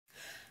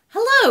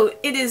Hello,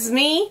 it is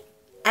me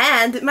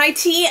and my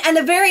tea and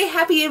a very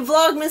happy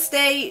Vlogmas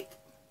day.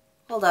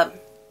 Hold up.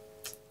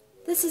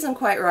 This isn't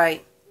quite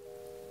right.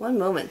 One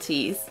moment,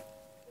 tease.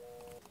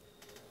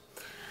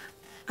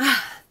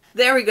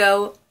 There we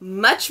go.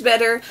 Much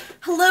better.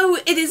 Hello,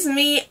 it is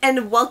me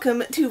and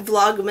welcome to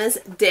Vlogmas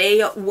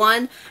Day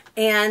 1.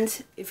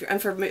 And if you're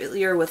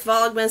unfamiliar with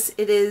Vlogmas,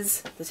 it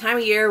is the time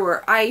of year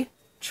where I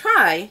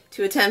try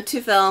to attempt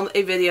to film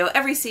a video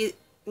every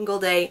single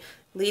day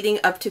leading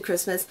up to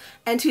Christmas.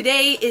 And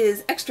today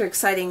is extra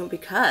exciting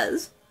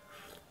because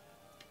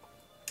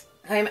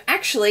I'm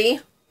actually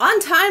on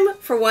time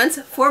for once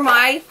for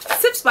my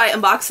SipsBy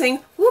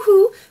unboxing.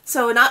 Woohoo!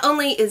 So not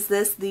only is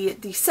this the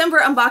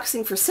December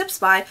unboxing for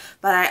SipsBy,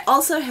 but I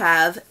also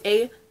have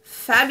a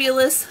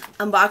fabulous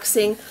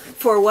unboxing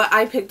for what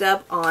I picked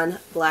up on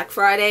Black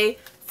Friday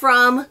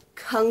from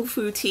Kung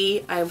Fu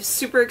Tea. I'm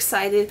super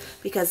excited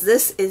because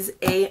this is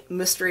a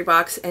mystery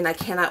box and I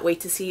cannot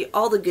wait to see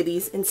all the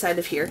goodies inside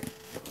of here.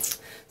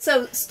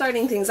 So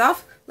starting things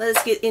off, let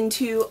us get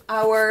into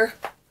our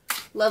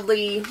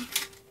lovely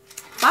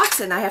box,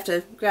 and I have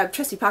to grab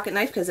trusty pocket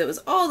knife because it was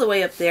all the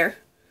way up there.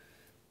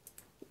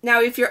 Now,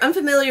 if you're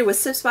unfamiliar with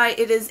SipsBy,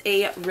 it is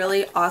a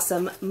really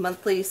awesome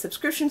monthly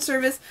subscription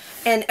service,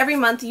 and every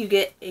month you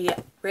get a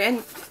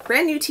brand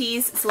new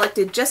teas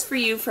selected just for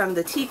you from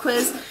the tea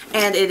quiz,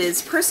 and it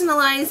is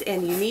personalized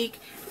and unique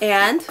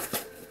and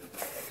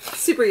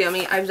super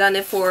yummy. I've done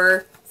it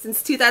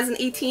since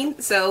 2018,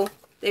 so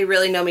they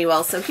really know me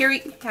well. So here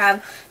we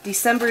have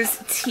December's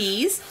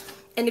teas.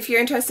 And if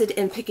you're interested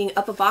in picking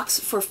up a box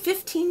for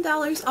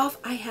 $15 off,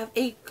 I have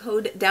a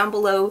code down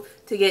below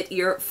to get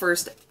your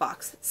first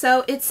box.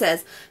 So it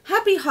says,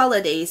 "Happy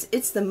holidays.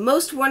 It's the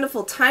most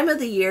wonderful time of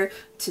the year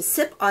to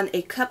sip on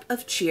a cup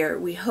of cheer.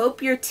 We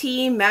hope your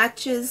tea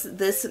matches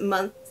this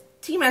month.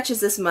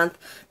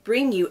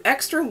 Bring you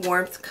extra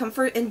warmth,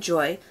 comfort, and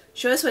joy.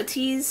 Show us what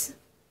teas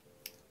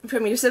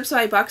from your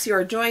SipsBy box you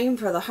are enjoying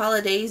for the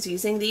holidays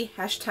using the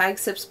hashtag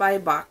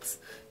SipsByBox,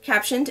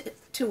 captioned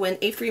to win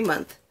a free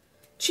month.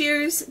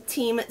 Cheers,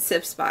 Team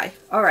SipsBy."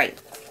 Alright,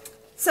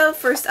 so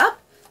first up,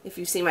 if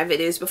you've seen my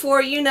videos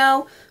before, you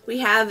know we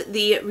have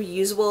the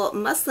reusable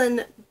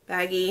muslin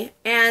baggie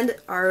and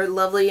our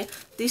lovely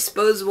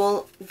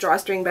disposable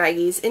drawstring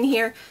baggies in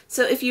here.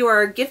 So if you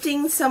are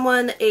gifting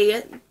someone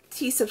a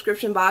tea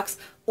subscription box,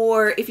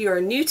 or if you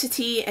are new to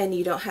tea and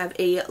you don't have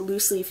a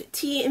loose leaf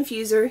tea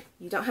infuser,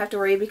 you don't have to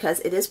worry because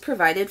it is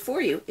provided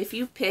for you if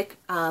you pick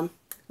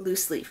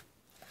loose leaf.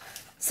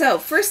 So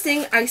first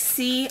thing I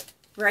see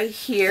right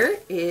here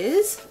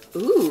is,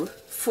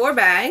 4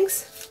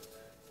 bags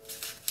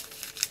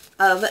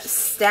of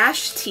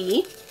stash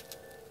tea.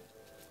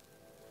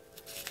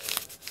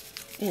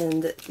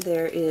 And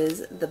there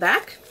is the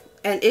back.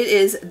 And it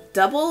is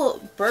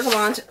double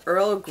bergamot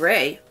Earl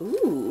Grey.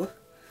 Ooh.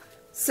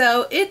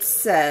 So it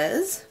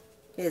says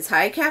it's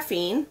high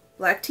caffeine,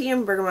 black tea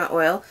and bergamot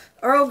oil.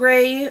 Earl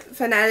Grey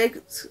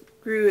fanatics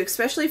grew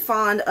especially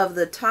fond of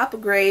the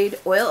top-grade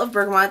oil of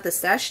bergamot the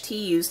stash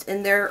tea used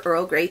in their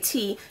Earl Grey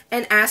tea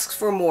and asks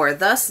for more.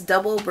 Thus,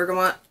 double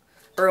bergamot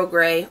Earl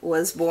Grey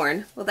was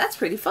born. Well, that's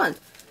pretty fun.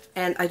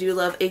 And I do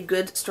love a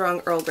good,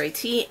 strong Earl Grey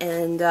tea,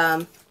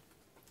 and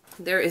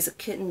there is a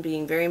kitten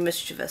being very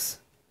mischievous.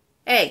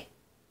 Hey!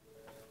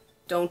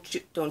 Don't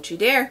you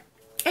dare!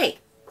 Hey!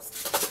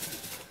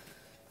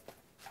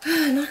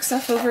 Knock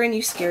stuff over and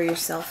you scare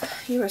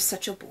yourself. You are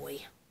such a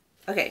boy.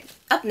 Okay,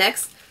 up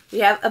next, we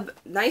have a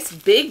nice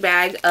big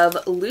bag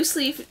of loose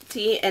leaf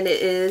tea, and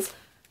it is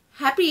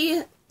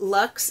Happy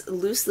Lux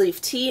Loose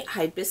Leaf Tea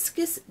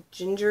Hibiscus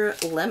Ginger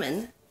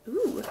Lemon.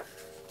 Ooh.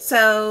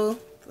 So,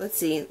 let's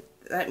see.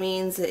 That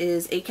means it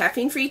is a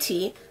caffeine-free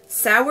tea.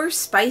 Sour,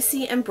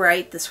 spicy, and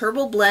bright, this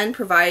herbal blend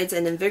provides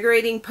an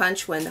invigorating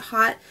punch when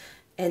hot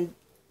and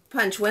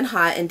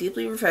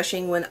deeply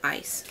refreshing when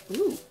ice.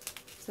 Ooh.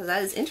 So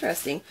that is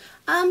interesting.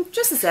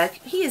 Just a sec.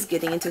 He is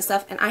getting into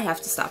stuff, and I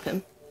have to stop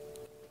him.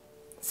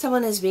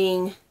 Someone is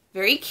being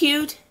very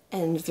cute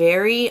and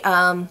very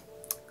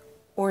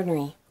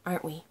ornery,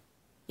 aren't we?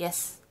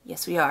 Yes,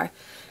 we are.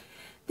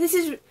 This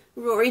is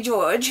Rory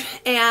George,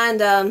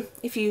 and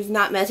if you've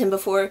not met him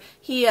before,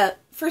 he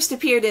first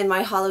appeared in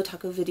my Holo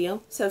Taco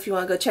video. So if you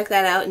want to go check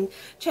that out and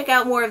check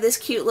out more of this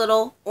cute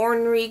little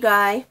ornery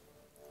guy,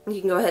 you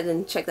can go ahead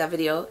and check that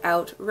video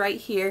out right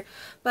here.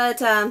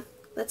 But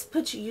let's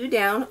put you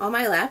down on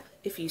my lap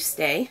if you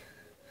stay,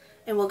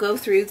 and we'll go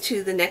through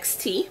to the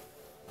next tea.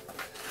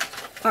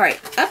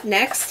 Alright, up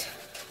next,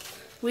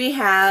 we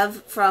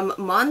have from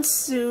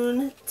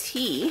Monsoon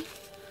Tea,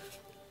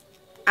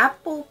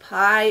 Apple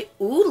Pie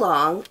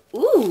Oolong.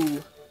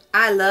 Ooh,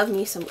 I love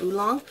me some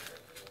oolong.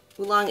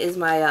 Oolong is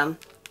my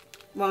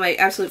one of my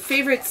absolute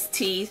favorite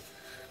teas,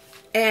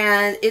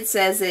 and it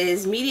says it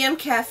is medium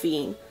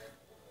caffeine.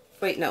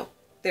 Wait, no,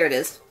 there it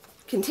is.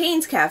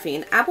 Contains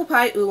caffeine. Apple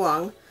Pie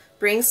Oolong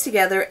brings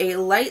together a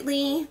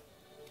lightly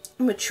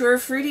mature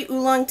fruity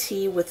oolong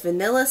tea with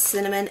vanilla,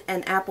 cinnamon,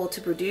 and apple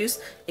to produce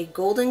a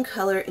golden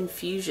color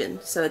infusion.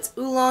 So it's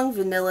oolong,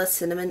 vanilla,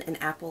 cinnamon,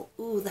 and apple.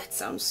 Ooh, that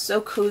sounds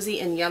so cozy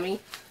and yummy.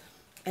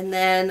 And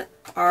then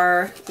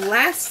our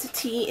last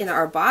tea in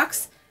our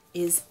box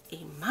is a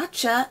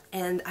matcha,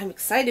 and I'm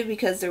excited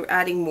because they're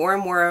adding more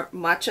and more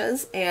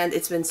matchas, and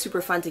it's been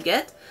super fun to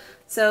get.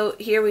 So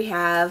here we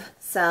have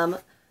some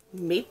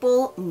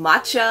maple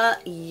matcha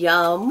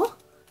yum,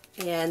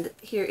 and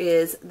here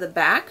is the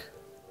back.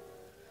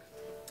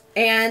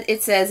 And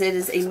it says it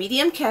is a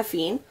medium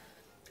caffeine,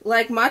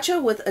 like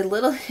matcha with a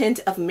little hint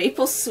of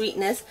maple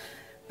sweetness,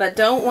 but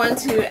don't want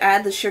to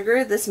add the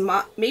sugar. This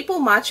maple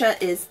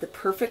matcha is the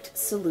perfect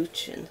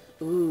solution.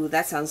 Ooh,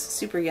 that sounds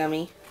super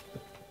yummy.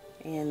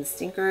 And the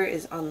stinker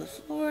is on the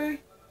floor,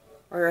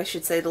 or I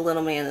should say the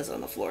little man is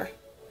on the floor.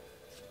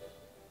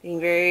 Being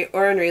very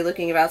ornery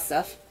looking about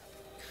stuff.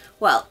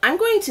 Well, I'm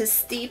going to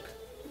steep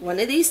one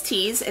of these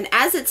teas, and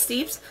as it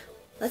steeps,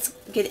 let's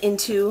get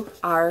into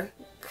our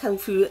Kung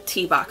Fu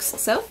tea box.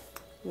 So,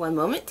 one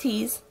moment,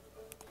 tease.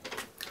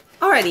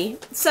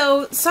 Alrighty,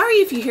 so sorry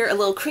if you hear a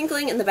little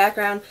crinkling in the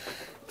background.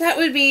 That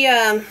would be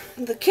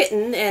the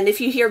kitten, and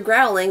if you hear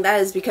growling, that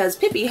is because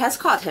Pippi has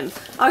caught him.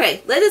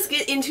 Okay, let us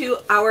get into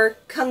our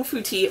Kung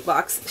Fu tea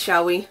box,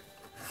 shall we?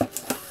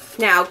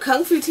 Now,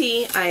 Kung Fu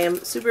tea I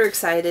am super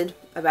excited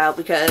about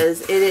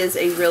because it is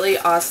a really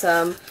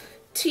awesome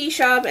tea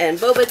shop and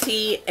boba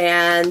tea,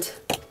 and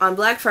on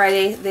Black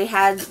Friday they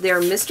had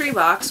their mystery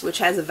box, which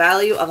has a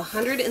value of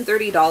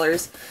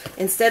 $130.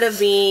 Instead of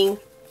being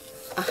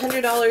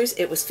 $100,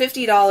 it was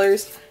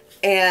 $50,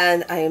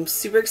 and I am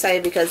super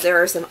excited because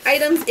there are some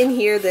items in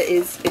here that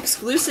is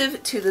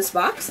exclusive to this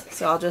box.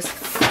 So I'll just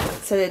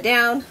set it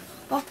down.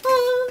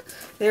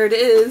 There it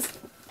is.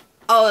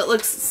 Oh, it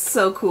looks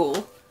so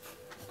cool.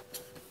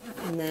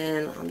 And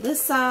then on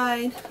this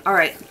side,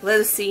 alright,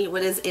 let us see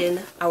what is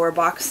in our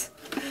box.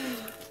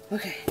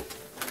 Okay,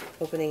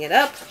 opening it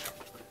up.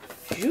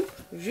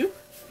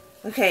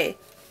 Okay,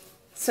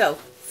 so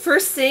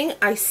first thing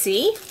I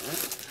see,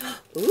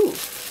 ooh,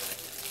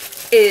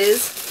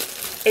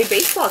 is a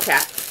baseball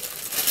cap.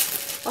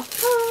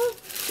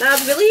 Now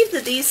I believe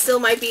that these still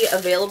might be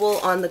available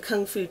on the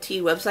Kung Fu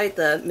tea website,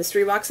 the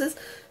mystery boxes.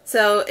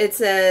 So it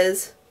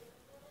says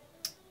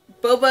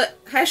boba,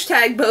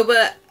 hashtag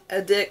boba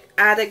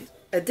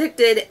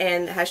addicted,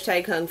 and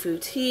hashtag Kung Fu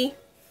tea.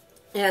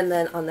 And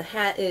then on the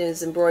hat it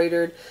is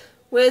embroidered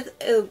with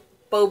a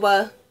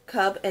boba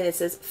cup, and it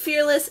says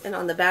fearless, and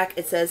on the back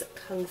it says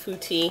Kung Fu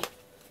tea.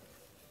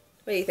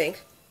 What do you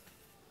think?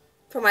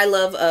 For my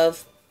love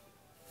of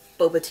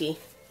boba tea.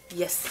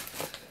 Yes.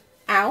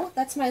 Ow,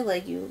 that's my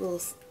leg, you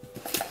little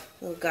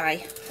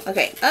guy.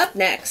 Okay, up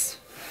next.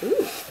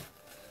 Ooh.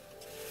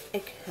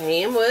 It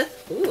came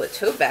with, ooh, a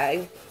tote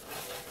bag.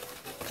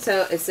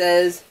 So it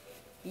says,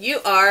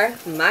 "You are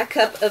my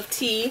cup of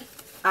tea."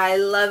 I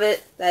love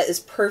it. That is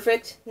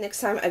perfect.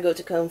 Next time I go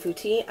to Kung Fu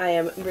tea, I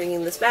am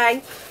bringing this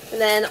bag. And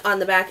then on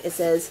the back it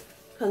says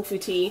Kung Fu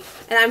tea.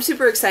 And I'm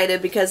super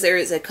excited because there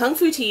is a Kung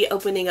Fu tea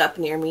opening up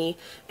near me,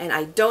 and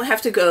I don't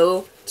have to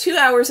go 2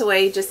 hours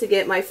away just to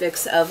get my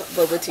fix of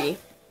boba tea.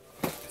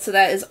 So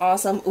that is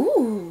awesome.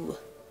 Ooh,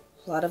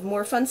 a lot of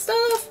more fun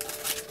stuff.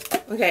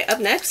 Okay, up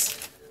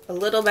next, a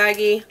little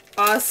baggie.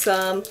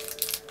 Awesome.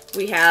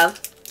 We have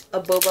a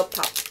boba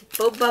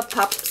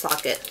pop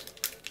socket.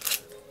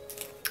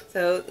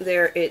 So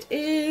there it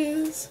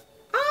is.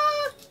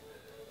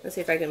 Let's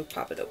see if I can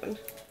pop it open.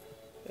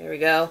 There we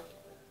go.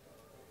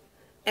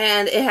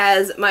 And it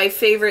has my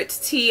favorite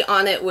tea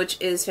on it, which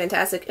is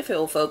fantastic, if it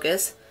will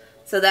focus.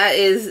 So that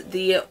is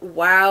the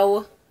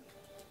Wow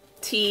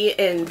tea,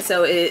 and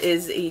so it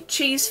is a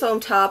cheese foam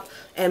top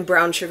and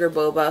brown sugar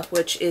boba,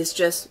 which is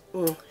just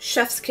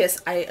chef's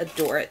kiss. I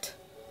adore it.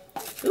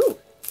 Ooh,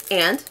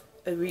 and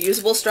a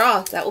reusable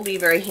straw. That will be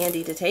very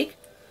handy to take.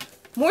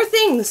 More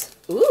things.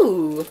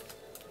 Ooh,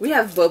 we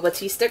have boba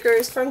tea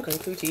stickers from Kung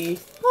Fu tea.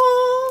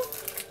 Oh.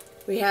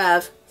 We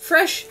have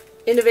fresh,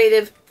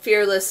 innovative,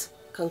 fearless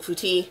Kung Fu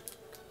tea.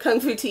 Kung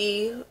Fu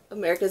tea,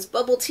 America's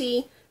bubble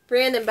tea,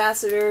 brand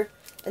ambassador.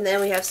 And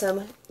then we have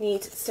some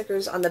neat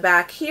stickers on the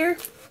back here.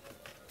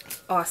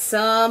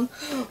 Awesome.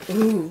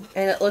 Ooh,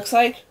 and it looks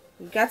like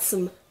we've got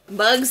some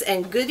mugs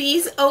and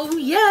goodies. Oh,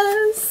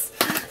 yes.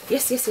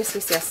 Yes, yes, yes,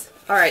 yes, yes.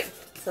 All right,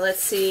 so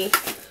let's see.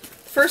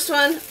 First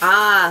one,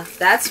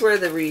 that's where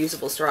the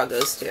reusable straw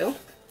goes to.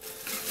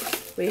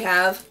 We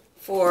have,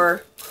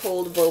 for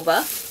cold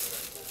boba,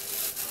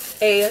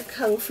 a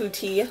Kung Fu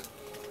tea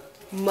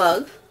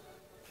mug.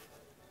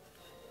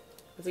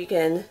 If you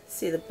can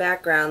see the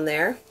background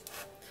there.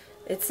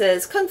 It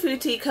says Kung Fu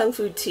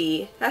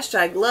tea,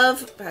 hashtag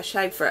love,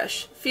 hashtag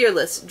fresh,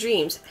 fearless,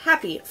 dreams,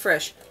 happy,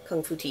 fresh,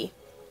 Kung Fu tea.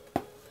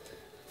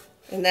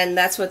 And then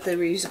that's what the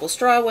reusable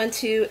straw went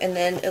to, and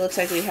then it looks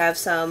like we have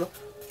some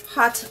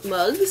hot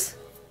mugs.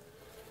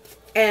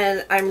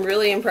 And I'm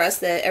really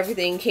impressed that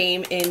everything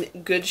came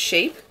in good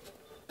shape.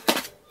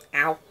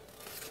 Ow.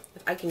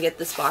 If I can get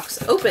this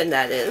box open,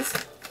 that is.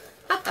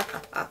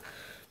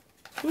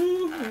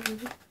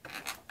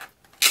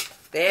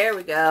 There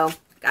we go.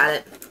 Got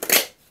it.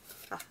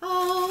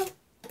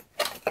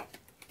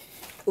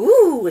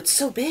 Ooh, it's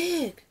so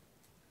big.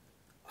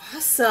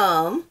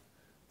 Awesome.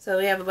 So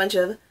we have a bunch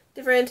of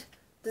different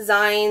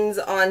designs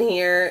on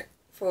here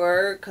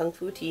for Kung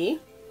Fu tea.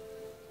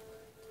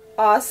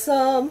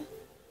 Awesome.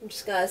 I'm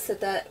just gonna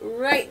set that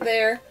right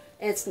there.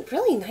 And it's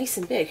really nice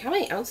and big. How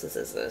many ounces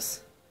is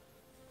this?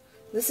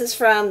 This is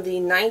from the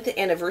 9th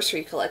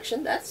anniversary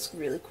collection. That's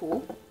really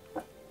cool.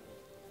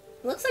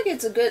 It looks like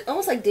it's a good,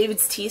 almost like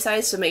David's tea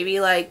size, so maybe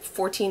like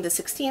 14 to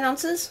 16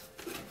 ounces.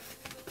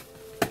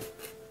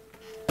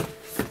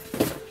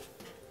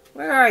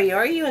 Where are you?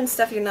 Are you in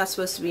stuff you're not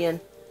supposed to be in?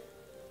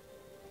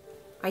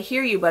 I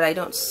hear you, but I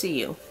don't see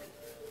you.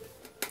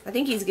 I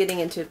think he's getting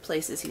into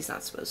places he's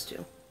not supposed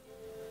to.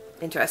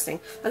 Interesting.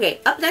 Okay,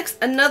 up next,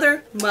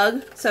 another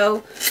mug.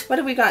 So, what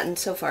have we gotten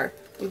so far?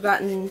 We've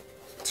gotten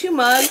 2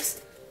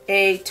 mugs,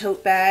 a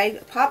tote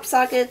bag, pop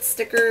sockets,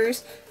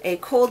 stickers, a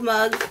cold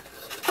mug,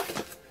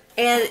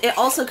 and it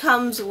also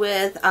comes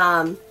with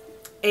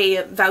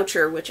a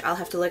voucher, which I'll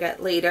have to look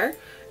at later.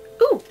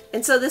 Ooh,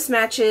 and so this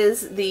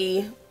matches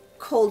the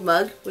cold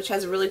mug, which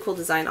has a really cool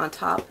design on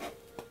top.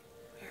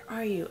 Where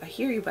are you? I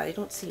hear you, but I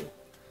don't see you.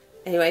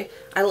 Anyway,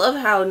 I love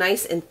how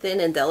nice and thin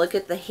and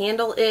delicate the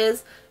handle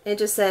is. It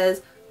just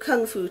says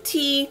Kung Fu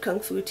Tea,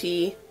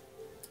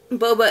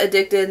 Boba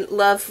Addicted,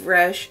 Love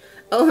Fresh,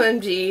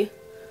 OMG,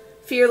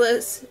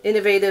 Fearless,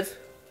 Innovative,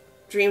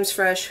 Dreams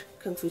Fresh,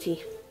 Kung Fu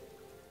Tea.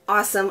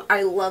 Awesome.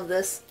 I love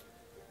this.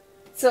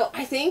 So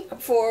I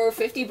think for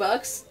 50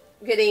 bucks,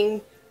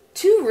 getting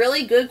 2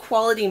 really good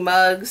quality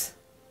mugs,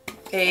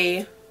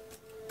 a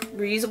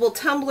reusable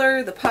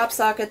tumbler, the pop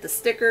socket, the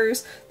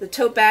stickers, the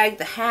tote bag,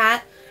 the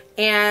hat,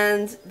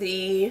 and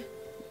the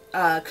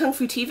Kung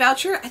Fu Tea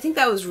voucher, I think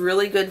that was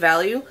really good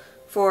value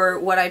for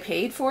what I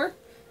paid for.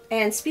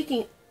 And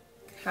speaking...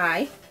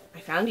 Hi,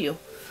 I found you.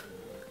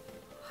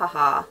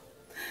 Haha.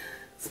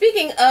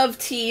 Speaking of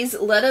teas,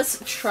 let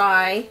us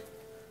try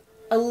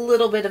a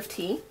little bit of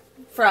tea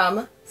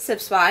from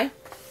SipsBy.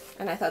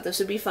 And I thought this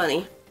would be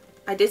funny.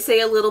 I did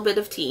say a little bit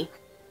of tea.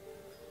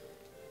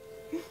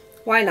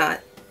 Why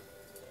not?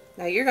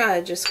 Now you're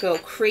gonna just go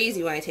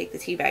crazy when I take the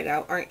tea bag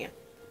out, aren't you?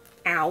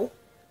 Ow.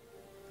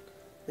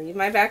 Leave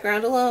my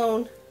background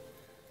alone.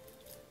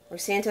 Or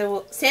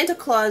Santa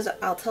Claus,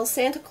 I'll tell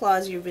Santa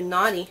Claus you've been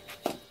naughty.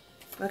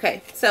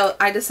 Okay, so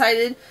I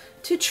decided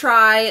to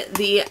try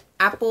the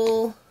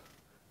apple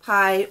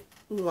pie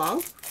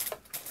oolong.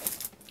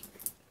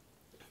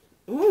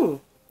 Ooh.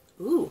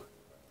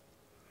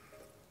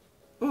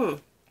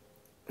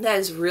 That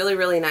is really,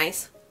 really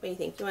nice. What do you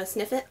think? You want to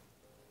sniff it?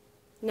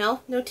 No?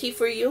 No tea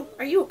for you?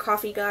 Are you a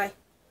coffee guy?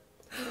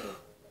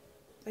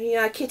 Are you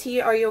a kitty?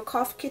 Are you a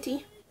cough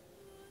kitty?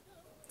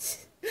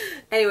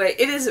 Anyway,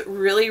 it is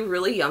really,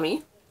 really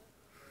yummy.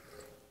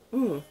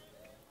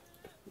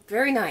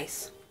 Very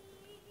nice.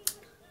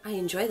 I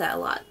enjoy that a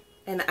lot.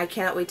 And I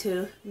cannot wait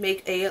to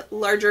make a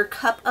larger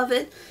cup of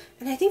it.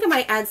 And I think I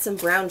might add some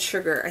brown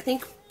sugar. I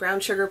think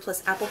brown sugar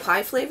plus apple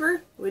pie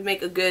flavor would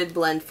make a good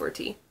blend for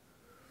tea.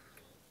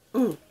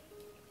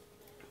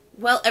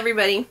 Well,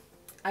 everybody,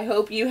 I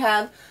hope you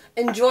have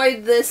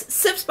enjoyed this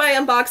SipsBy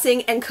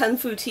unboxing and Kung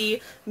Fu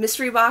Tea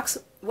mystery box.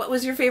 What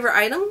was your favorite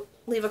item?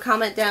 Leave a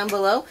comment down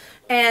below.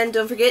 And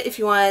don't forget, if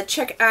you want to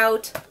check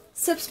out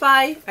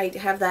SipsBy, I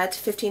have that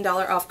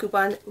 $15 off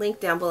coupon link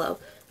down below.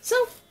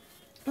 So,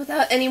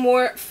 without any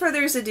more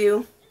further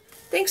ado,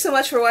 thanks so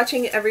much for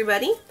watching,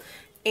 everybody.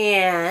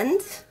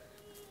 And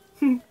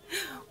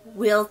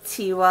we'll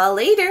see you all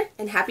later.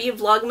 And happy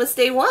Vlogmas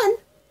Day 1.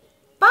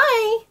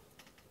 Bye!